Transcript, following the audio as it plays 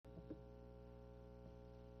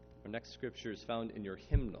Our next scripture is found in your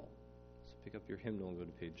hymnal. So pick up your hymnal and go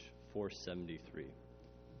to page 473.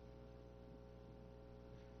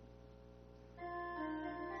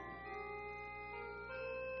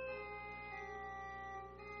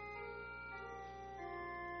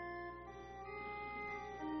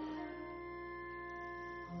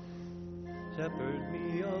 Shepherd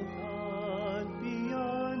me, O God,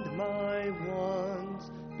 beyond my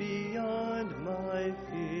wants, beyond my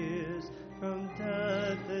fears, from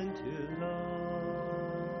death into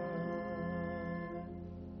life.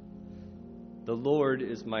 The Lord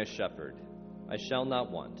is my shepherd, I shall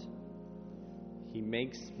not want. He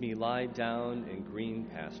makes me lie down in green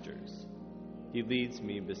pastures. He leads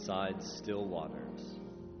me beside still waters.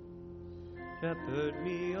 Shepherd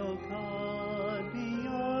me, O God,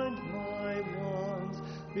 beyond my wants,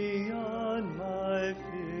 beyond my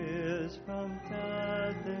fears, from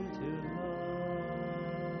death into life.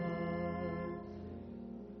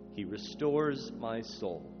 He restores my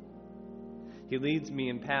soul. He leads me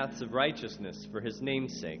in paths of righteousness for his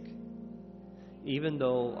name's sake. Even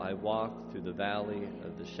though I walk through the valley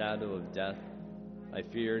of the shadow of death, I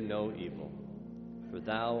fear no evil, for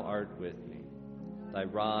thou art with me. Thy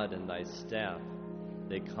rod and thy staff,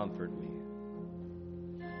 they comfort me.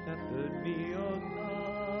 Shepherd me, O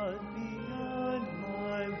God, beyond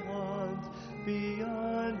my wants,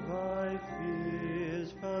 beyond my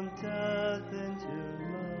fears, from death into life.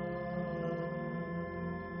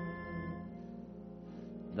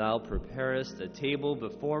 Thou preparest a table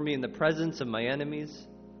before me in the presence of my enemies.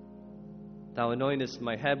 Thou anointest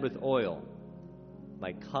my head with oil.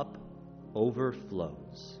 My cup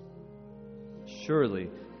overflows. Surely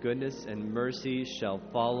goodness and mercy shall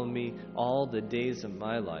follow me all the days of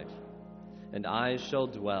my life, and I shall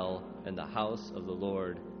dwell in the house of the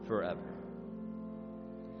Lord forever.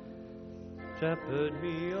 Shepherd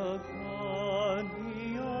me, O God,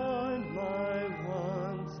 beyond my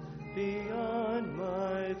wants, beyond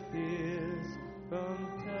my fears, from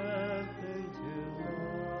death into life.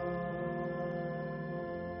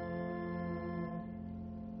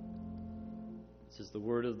 This is the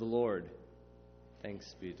word of the Lord.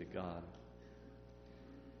 Thanks be to God.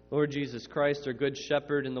 Lord Jesus Christ, our good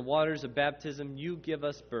shepherd, in the waters of baptism you give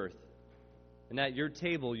us birth, and at your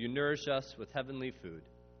table you nourish us with heavenly food.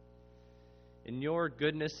 In your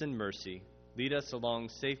goodness and mercy, lead us along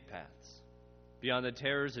safe paths, beyond the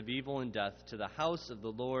terrors of evil and death, to the house of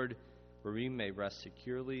the Lord, where we may rest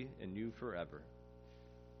securely in you forever.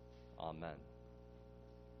 Amen.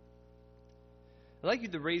 I'd like you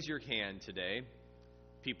to raise your hand today,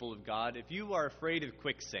 people of God, if you are afraid of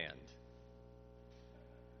quicksand.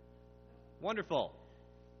 Wonderful.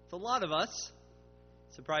 It's a lot of us,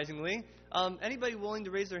 surprisingly. Anybody willing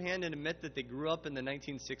to raise their hand and admit that they grew up in the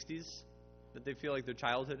 1960s? That they feel like their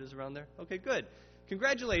childhood is around there? Okay, good.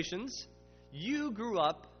 Congratulations. You grew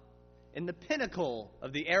up in the pinnacle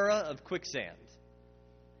of the era of quicksand.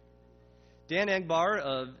 Dan Engbar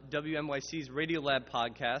of WNYC's Radiolab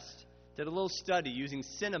podcast did a little study using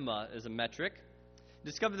cinema as a metric.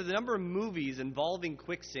 Discovered that the number of movies involving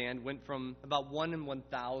quicksand went from about 1 in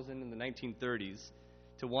 1,000 in the 1930s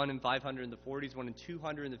to 1 in 500 in the 40s, 1 in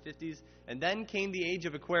 200 in the 50s, and then came the age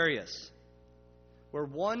of Aquarius, where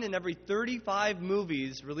 1 in every 35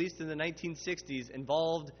 movies released in the 1960s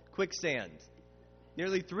involved quicksand.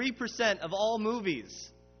 Nearly 3% of all movies.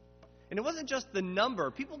 And it wasn't just the number.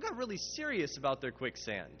 People got really serious about their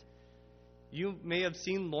quicksand. You may have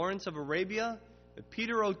seen Lawrence of Arabia, with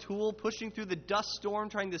Peter O'Toole pushing through the dust storm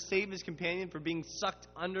trying to save his companion from being sucked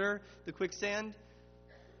under the quicksand.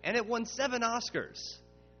 And it won 7 Oscars.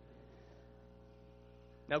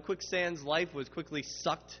 Now, quicksand's life was quickly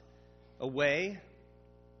sucked away.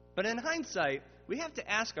 But in hindsight, we have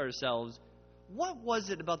to ask ourselves, what was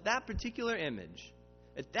it about that particular image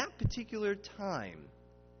at that particular time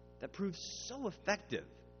that proved so effective,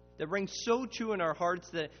 that rang so true in our hearts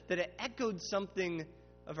that it echoed something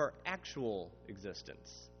of our actual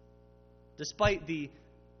existence? Despite the,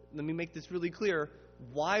 let me make this really clear,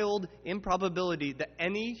 wild improbability that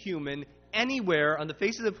any human anywhere on the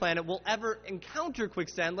face of the planet will ever encounter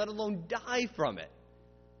quicksand, let alone die from it.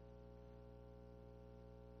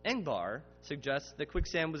 Engbar suggests that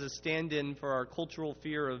quicksand was a stand-in for our cultural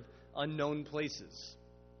fear of unknown places,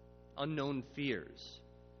 unknown fears.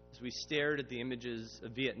 As we stared at the images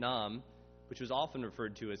of Vietnam, which was often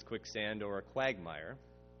referred to as quicksand or a quagmire,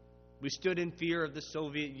 we stood in fear of the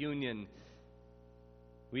Soviet Union.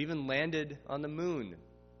 We even landed on the moon,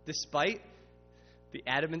 despite the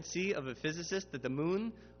adamancy of a physicist that the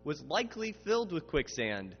moon was likely filled with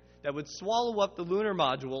quicksand that would swallow up the lunar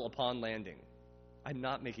module upon landing. I'm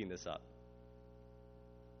not making this up.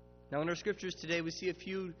 Now, in our scriptures today, we see a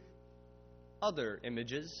few other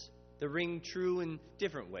images that ring true in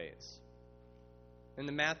different ways. In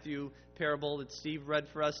the Matthew parable that Steve read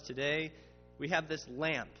for us today, we have this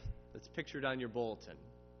lamp that's pictured on your bulletin.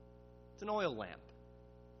 It's an oil lamp.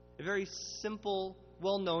 A very simple,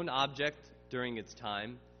 well-known object during its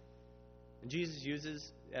time. And Jesus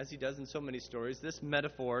uses, as he does in so many stories, this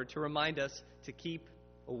metaphor to remind us to keep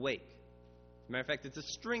awake. As a matter of fact, it's a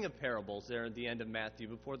string of parables there at the end of Matthew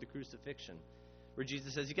before the crucifixion, where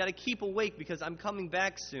Jesus says, you got to keep awake because I'm coming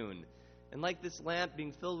back soon. And like this lamp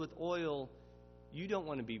being filled with oil, you don't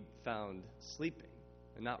want to be found sleeping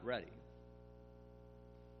and not ready.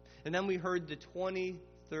 And then we heard the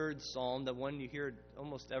 23rd Psalm, the one you hear at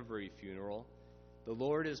almost every funeral. The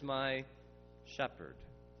Lord is my shepherd.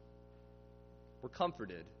 We're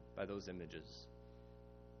comforted by those images.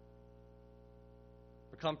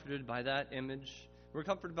 We're comforted by that image. We're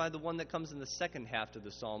comforted by the one that comes in the second half of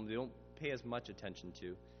the psalm we don't pay as much attention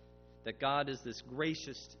to. That God is this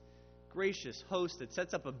gracious host that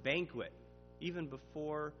sets up a banquet even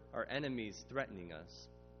before our enemies threatening us,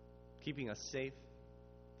 keeping us safe,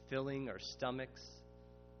 filling our stomachs.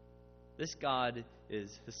 This God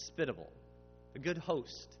is hospitable, a good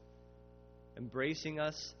host, embracing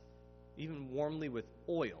us even warmly with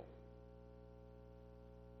oil.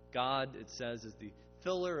 God, it says, is the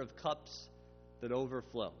filler of cups that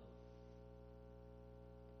overflow.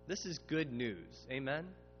 This is good news. Amen?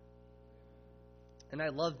 And I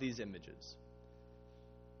love these images.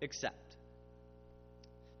 Except,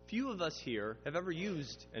 few of us here have ever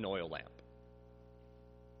used an oil lamp.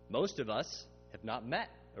 Most of us have not met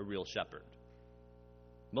a real shepherd.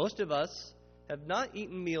 Most of us have not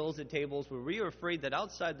eaten meals at tables where we were afraid that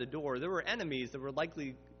outside the door there were enemies that were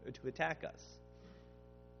likely to attack us.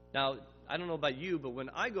 Now, I don't know about you, but when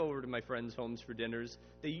I go over to my friends' homes for dinners,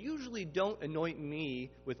 they usually don't anoint me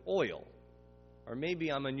with oil. Or maybe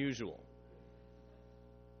I'm unusual.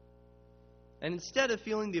 And instead of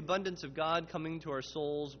feeling the abundance of God coming to our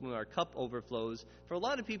souls when our cup overflows, for a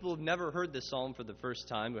lot of people who've never heard this psalm for the first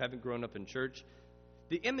time, who haven't grown up in church,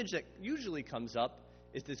 the image that usually comes up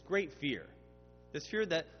is this great fear. This fear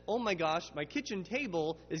that, oh my gosh, my kitchen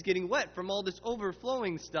table is getting wet from all this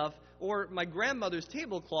overflowing stuff, or my grandmother's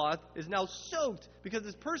tablecloth is now soaked because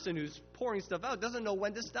this person who's pouring stuff out doesn't know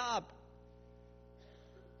when to stop.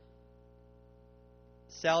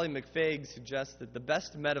 Sally McFaig suggests that the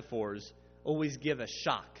best metaphors always give a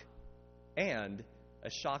shock, and a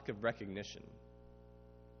shock of recognition.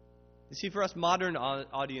 You see, for us modern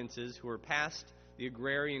audiences who are past the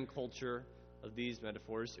agrarian culture of these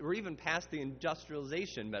metaphors, or even past the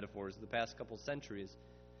industrialization metaphors of the past couple centuries,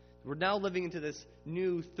 we're now living into this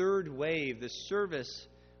new third wave, this service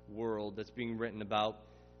world that's being written about.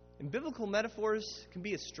 And biblical metaphors can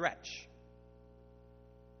be a stretch.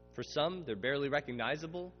 For some, they're barely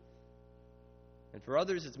recognizable. And for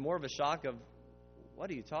others, it's more of a shock of, what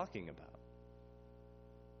are you talking about?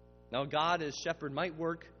 Now, God as shepherd might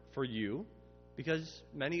work for you, because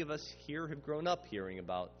many of us here have grown up hearing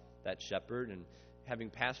about that shepherd and having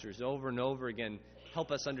pastors over and over again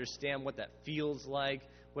help us understand what that feels like,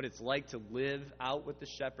 what it's like to live out with the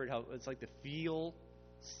shepherd, how it's like to feel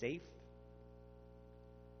safe.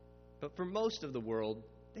 But for most of the world,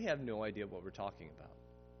 they have no idea what we're talking about.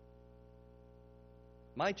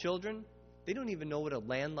 My children, they don't even know what a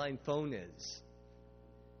landline phone is,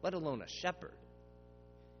 let alone a shepherd.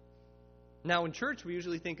 Now, in church, we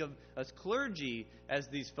usually think of us clergy as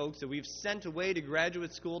these folks that we've sent away to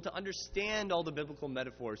graduate school to understand all the biblical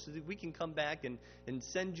metaphors so that we can come back and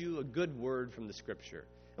send you a good word from the Scripture.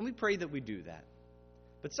 And we pray that we do that.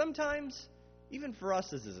 But sometimes, even for us,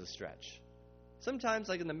 this is a stretch. Sometimes,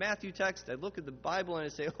 like in the Matthew text, I look at the Bible and I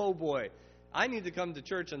say, oh boy, I need to come to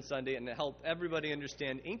church on Sunday and to help everybody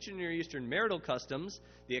understand ancient Near Eastern marital customs,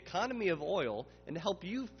 the economy of oil, and to help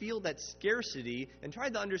you feel that scarcity and try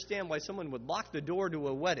to understand why someone would lock the door to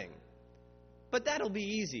a wedding. But that'll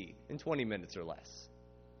be easy in 20 minutes or less.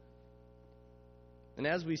 And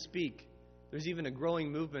as we speak, there's even a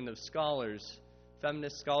growing movement of scholars,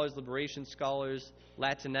 feminist scholars, liberation scholars,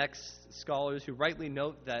 Latinx scholars, who rightly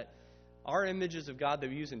note that our images of God that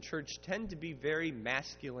we use in church tend to be very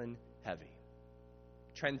masculine heavy.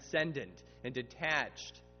 Transcendent and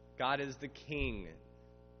detached. God is the king.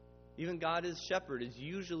 Even God as shepherd is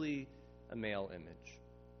usually a male image.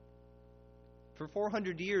 For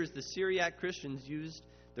 400 years, the Syriac Christians used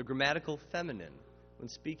the grammatical feminine when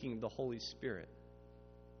speaking of the Holy Spirit.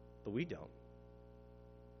 But we don't.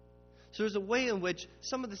 So there's a way in which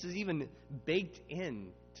some of this is even baked in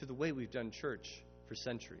to the way we've done church for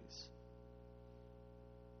centuries.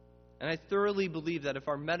 And I thoroughly believe that if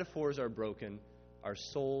our metaphors are broken, our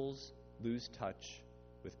souls lose touch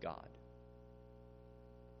with God.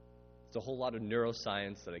 It's a whole lot of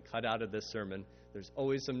neuroscience that I cut out of this sermon. There's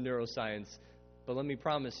always some neuroscience. But let me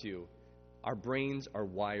promise you, our brains are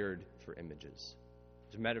wired for images.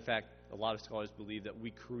 As a matter of fact, a lot of scholars believe that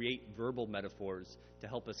we create verbal metaphors to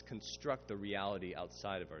help us construct the reality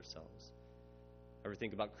outside of ourselves. Ever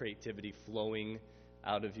think about creativity flowing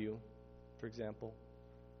out of you, for example?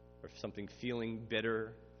 Or something feeling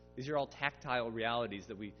bitter? These are all tactile realities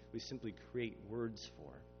that we simply create words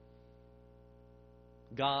for.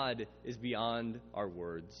 God is beyond our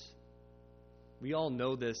words. We all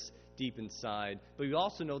know this deep inside, but we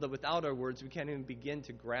also know that without our words, we can't even begin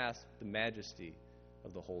to grasp the majesty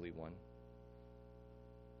of the Holy One.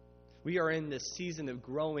 We are in this season of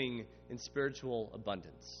growing in spiritual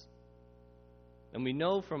abundance. And we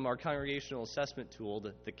know from our congregational assessment tool,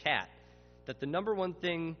 the CAT, that the number one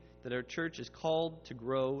thing that our church is called to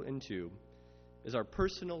grow into is our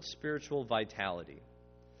personal spiritual vitality.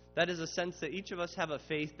 That is a sense that each of us have a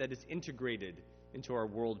faith that is integrated into our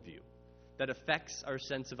worldview, that affects our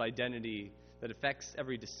sense of identity, that affects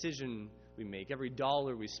every decision we make, every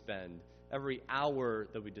dollar we spend, every hour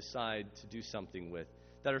that we decide to do something with.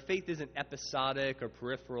 That our faith isn't episodic or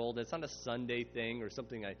peripheral, that's not a Sunday thing or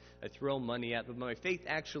something I throw money at, but my faith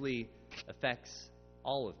actually affects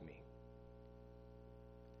all of me.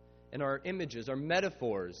 And our images, our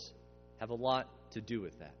metaphors, have a lot to do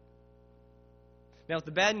with that. Now, if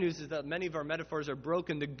the bad news is that many of our metaphors are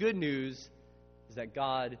broken, the good news is that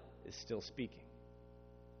God is still speaking.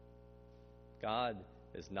 God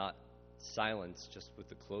is not silenced just with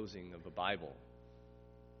the closing of a Bible.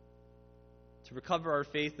 To recover our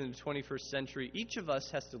faith in the 21st century, each of us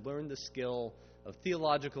has to learn the skill of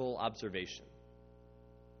theological observation.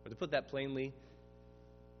 Or to put that plainly,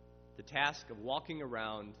 the task of walking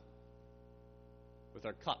around with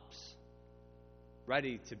our cups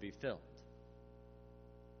ready to be filled,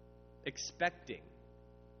 expecting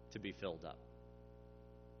to be filled up.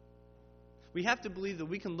 We have to believe that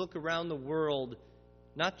we can look around the world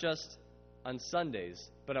not just on Sundays,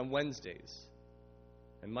 but on Wednesdays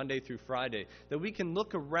and Monday through Friday, that we can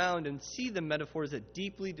look around and see the metaphors that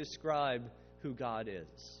deeply describe who God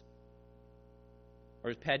is.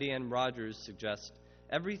 Or as Patty Ann Rogers suggests,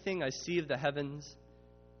 everything I see of the heavens,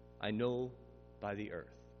 I know by the earth.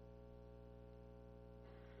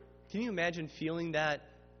 Can you imagine feeling that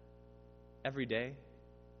every day?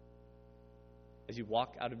 As you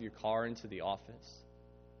walk out of your car into the office,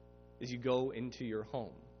 as you go into your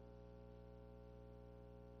home,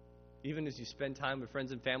 even as you spend time with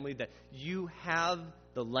friends and family, that you have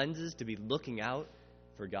the lenses to be looking out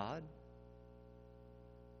for God?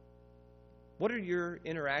 What are your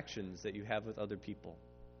interactions that you have with other people?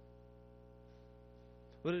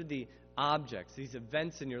 What are the objects, these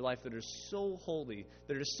events in your life that are so holy,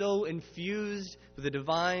 that are so infused with the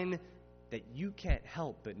divine, that you can't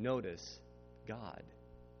help but notice God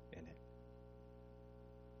in it?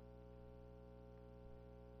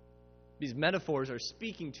 These metaphors are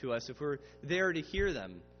speaking to us if we're there to hear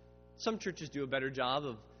them. Some churches do a better job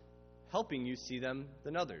of helping you see them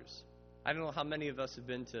than others. I don't know how many of us have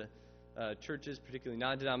been to churches, particularly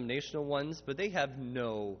non-denominational ones, but they have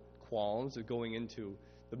no qualms of going into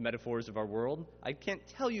the metaphors of our world. I can't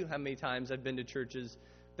tell you how many times I've been to churches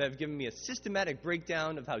that have given me a systematic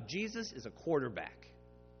breakdown of how Jesus is a quarterback.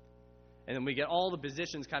 And then we get all the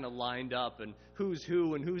positions kind of lined up and who's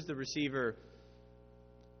who and who's the receiver.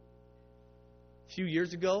 A few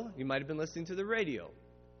years ago, you might have been listening to the radio.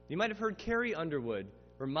 You might have heard Carrie Underwood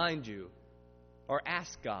remind you or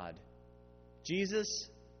ask God, Jesus,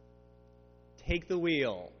 take the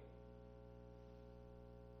wheel.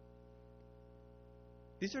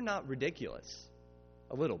 These are not ridiculous,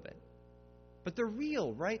 a little bit. But they're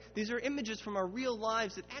real, right? These are images from our real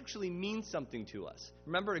lives that actually mean something to us.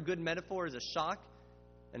 Remember, a good metaphor is a shock,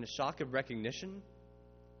 and a shock of recognition.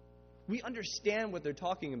 We understand what they're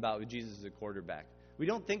talking about with Jesus as a quarterback. We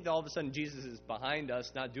don't think that all of a sudden Jesus is behind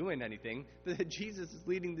us, not doing anything, but that Jesus is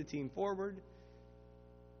leading the team forward.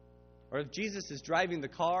 Or if Jesus is driving the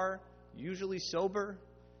car, usually sober,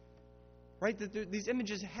 right? That these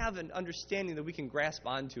images have an understanding that we can grasp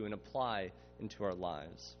onto and apply into our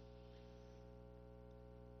lives.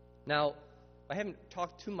 Now, I haven't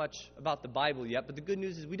talked too much about the Bible yet, but the good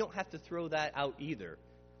news is we don't have to throw that out either.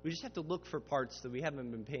 We just have to look for parts that we haven't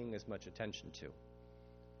been paying as much attention to.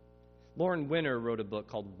 Lauren Winner wrote a book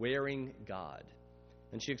called Wearing God,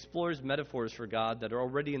 and she explores metaphors for God that are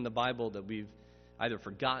already in the Bible that we've either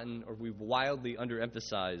forgotten or we've wildly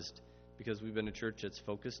underemphasized because we've been a church that's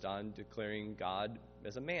focused on declaring God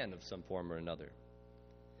as a man of some form or another.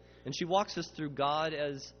 And she walks us through God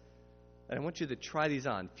as, and I want you to try these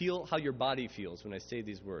on. Feel how your body feels when I say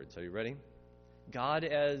these words. Are you ready? God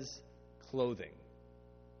as clothing.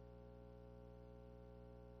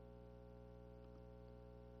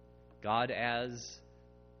 God as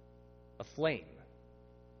a flame.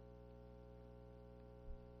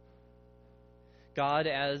 God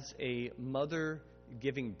as a mother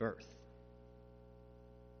giving birth.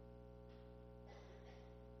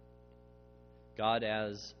 God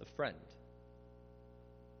as a friend.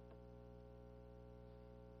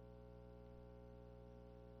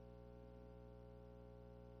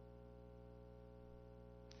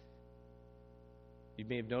 You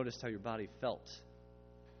may have noticed how your body felt.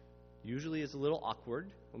 Usually it's a little awkward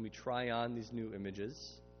when we try on these new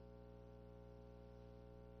images.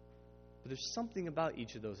 But there's something about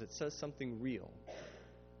each of those that says something real.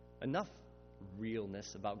 Enough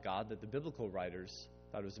realness about God that the biblical writers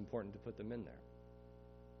thought it was important to put them in there.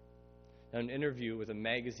 Now, in an interview with a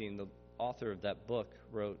magazine, the author of that book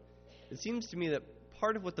wrote, "It seems to me that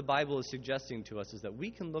part of what the Bible is suggesting to us is that we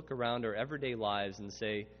can look around our everyday lives and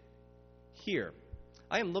say, here,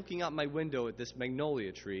 I am looking out my window at this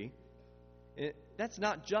magnolia tree. That's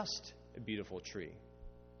not just a beautiful tree.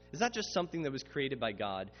 It's not just something that was created by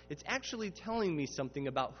God. It's actually telling me something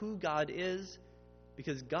about who God is,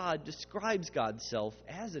 because God describes God's self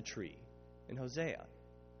as a tree in Hosea."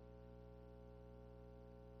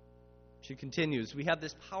 She continues, "We have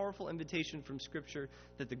this powerful invitation from Scripture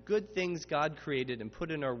that the good things God created and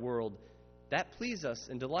put in our world, that please us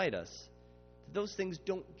and delight us, those things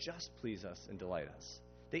don't just please us and delight us.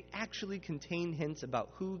 They actually contain hints about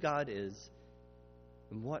who God is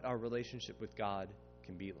and what our relationship with God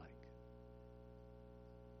can be like."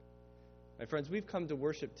 My friends, we've come to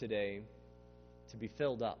worship today to be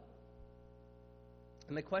filled up.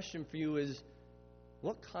 And my question for you is,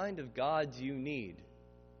 what kind of God do you need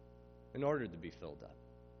in order to be filled up?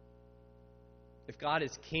 If God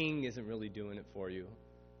as King isn't really doing it for you,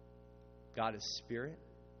 God as Spirit?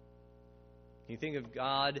 Can you think of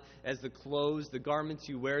God as the clothes, the garments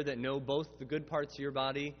you wear that know both the good parts of your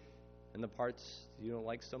body and the parts you don't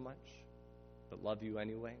like so much, but love you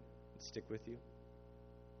anyway and stick with you?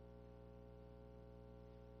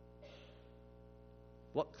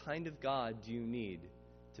 What kind of God do you need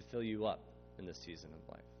to fill you up in this season of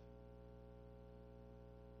life?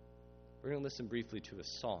 We're going to listen briefly to a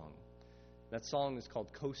song. That song is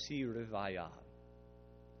called Kosi Rivaya.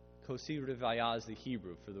 Kosi Rivaya is the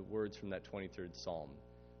Hebrew for the words from that 23rd Psalm.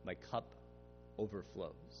 My cup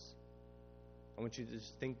overflows. I want you to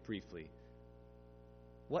just think briefly.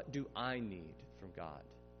 What do I need from God?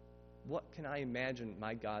 What can I imagine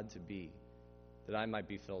my God to be that I might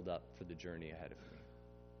be filled up for the journey ahead of me?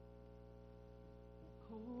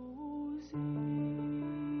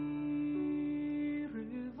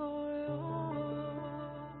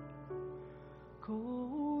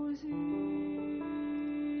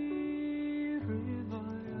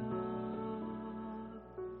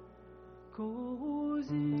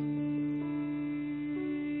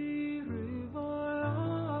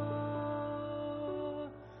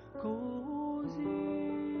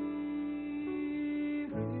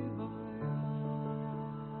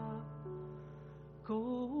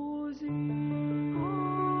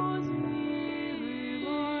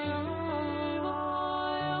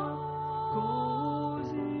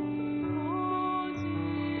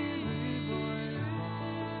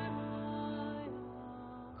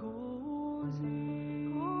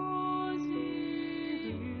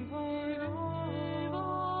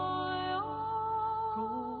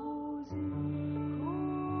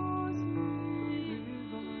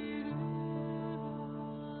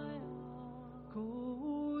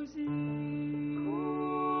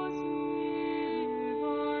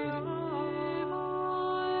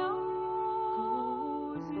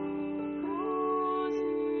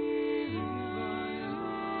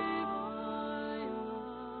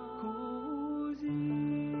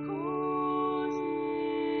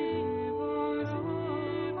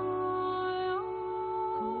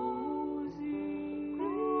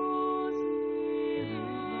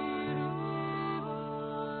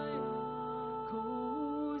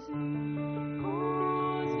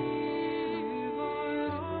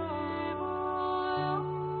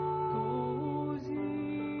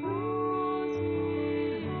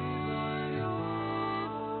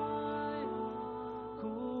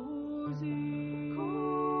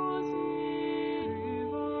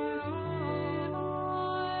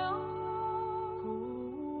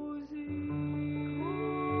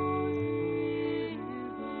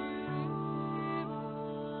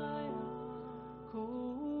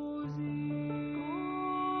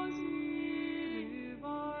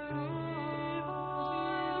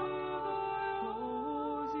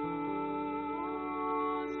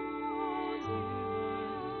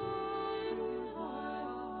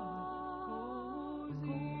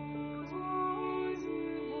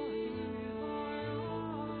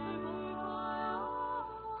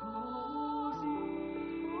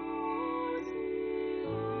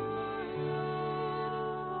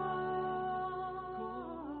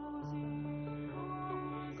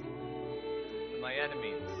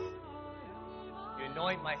 enemies. You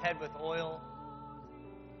anoint my head with oil,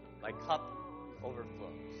 my cup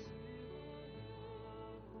overflows.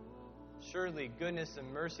 Surely goodness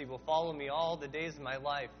and mercy will follow me all the days of my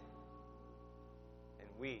life, and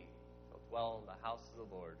we shall dwell in the house of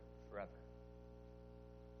the Lord forever.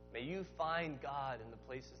 May you find God in the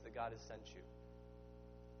places that God has sent you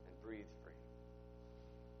and breathe